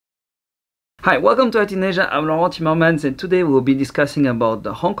Hi, welcome to IT in Asia. I'm Laurent Timmermans, and today we'll be discussing about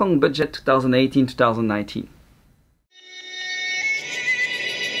the Hong Kong budget 2018-2019.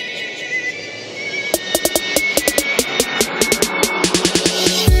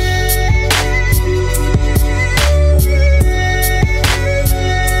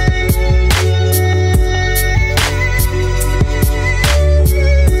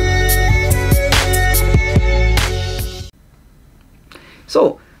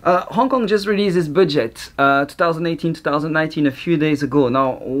 Hong Kong just released its budget 2018-2019 a few days ago.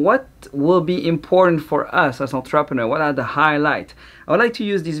 Now, what will be important for us as entrepreneurs? What are the highlights? I would like to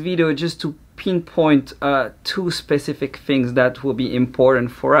use this video just to pinpoint two specific things that will be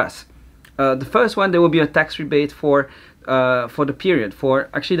important for us. The first one, there will be a tax rebate for the period, for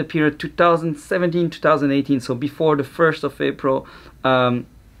actually the period 2017-2018, so before the 1st of April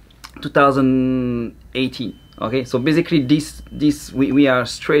 2018. Okay, so basically we are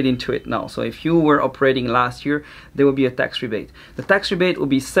straight into it now. So if you were operating last year, there will be a tax rebate. The tax rebate will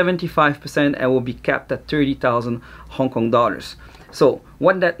be 75% and will be capped at 30,000 Hong Kong dollars. So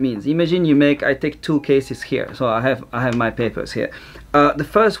what that means, imagine you make, I take two cases here. So I have my papers here. The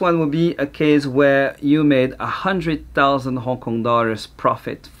first one will be a case where you made 100,000 Hong Kong dollars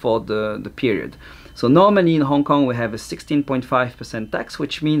profit for the period. So normally in Hong Kong we have a 16.5% tax,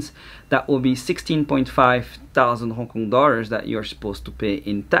 which means that will be 16.5 thousand Hong Kong dollars that you're supposed to pay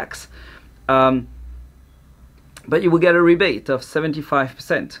in tax. But you will get a rebate of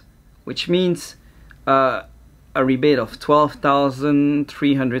 75%, which means a rebate of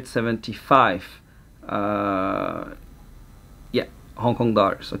 12,375 Hong Kong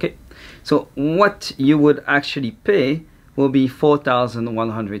dollars. Okay, so what you would actually pay will be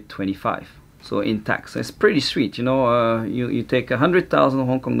 4,125. So in tax. It's pretty sweet, you know. You take 100,000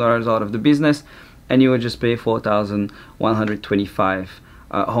 Hong Kong dollars out of the business and you will just pay 4,125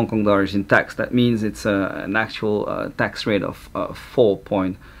 Hong Kong dollars in tax. That means it's an actual tax rate of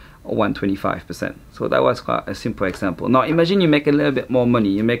 4.125%. So that was quite a simple example. Now imagine you make a little bit more money.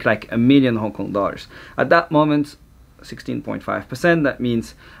 You make like $1 million Hong Kong dollars. At that moment, 16.5%, that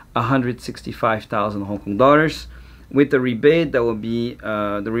means 165,000 Hong Kong dollars. With the rebate, that will be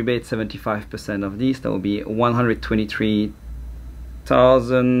the rebate 75% of this, that will be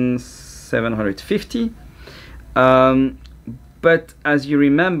 123,750. But as you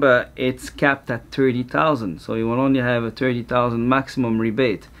remember, it's capped at 30,000, so you will only have a 30,000 maximum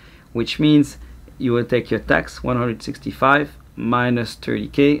rebate, which means you will take your tax 165 minus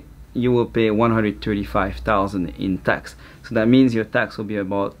 30k. You will pay 135,000 in tax. So that means your tax will be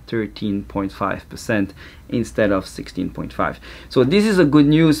about 13.5% instead of 16.5. So this is a good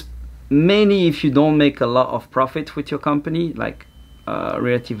news, mainly if you don't make a lot of profit with your company, like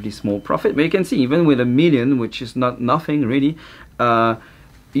relatively small profit. But you can see even with $1 million, which is not nothing really,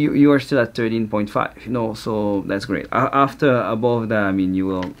 you are still at 13.5. You know, so that's great. After above that, I mean,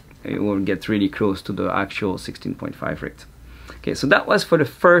 it will get really close to the actual 16.5 rate. Okay, so that was for the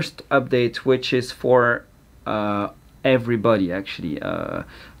first update, which is for everybody actually,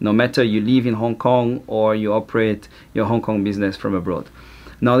 no matter you live in Hong Kong or you operate your Hong Kong business from abroad.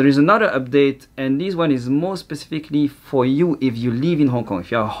 Now there is another update, and this one is more specifically for you if you live in Hong Kong,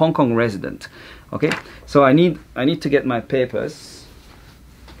 if you're a Hong Kong resident. Okay, so I need to get my papers,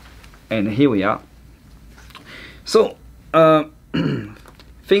 and here we are. So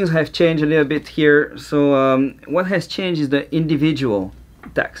things have changed a little bit here. So what has changed is the individual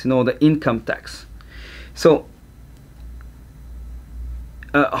tax, you know, the income tax. So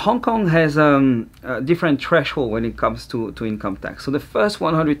Hong Kong has a different threshold when it comes to income tax. So the first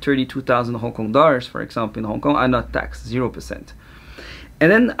 132,000 Hong Kong dollars, for example, in Hong Kong are not taxed, 0%.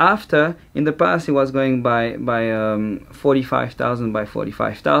 And then after, in the past it was going by 45,000 by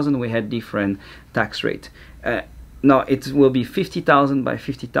 45,000, we had different tax rate. Now it will be 50,000 by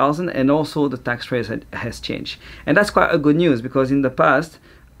 50,000, and also the tax rate has changed, and that's quite a good news, because in the past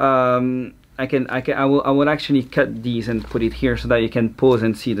I will actually cut these and put it here so that you can pause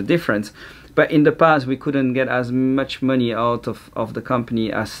and see the difference. But in the past we couldn't get as much money out of the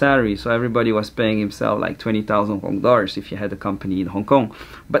company as salary, so everybody was paying himself like 20,000 Hong Kong dollars if you had a company in Hong Kong.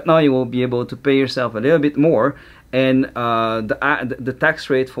 But now you will be able to pay yourself a little bit more, and the tax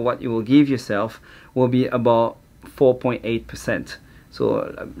rate for what you will give yourself will be about 4.8%,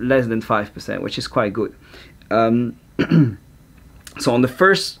 so less than 5%, which is quite good. So on the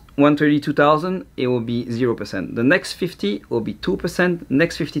first 132,000 it will be 0%. The next 50 will be 2%.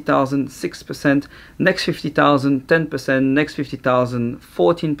 Next 50,000 6%. Next 50,000 10%. Next 50,000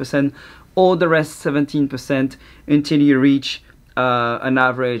 14%. All the rest 17% until you reach an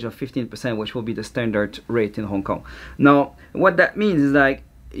average of 15%, which will be the standard rate in Hong Kong. Now what that means is like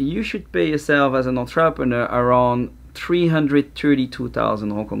you should pay yourself as an entrepreneur around 332,000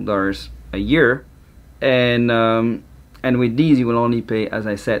 Hong Kong dollars a year, and with these you will only pay, as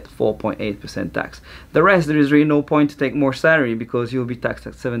I said, 4.8% tax. The rest, there is really no point to take more salary because you'll be taxed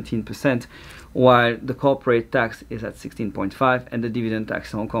at 17%, while the corporate tax is at 16.5% and the dividend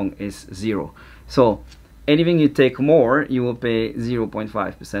tax in Hong Kong is 0. So anything you take more, you will pay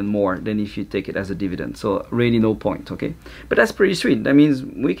 0.5% more than if you take it as a dividend. So really no point, okay? But that's pretty sweet. That means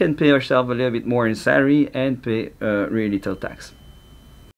we can pay ourselves a little bit more in salary and pay really little tax.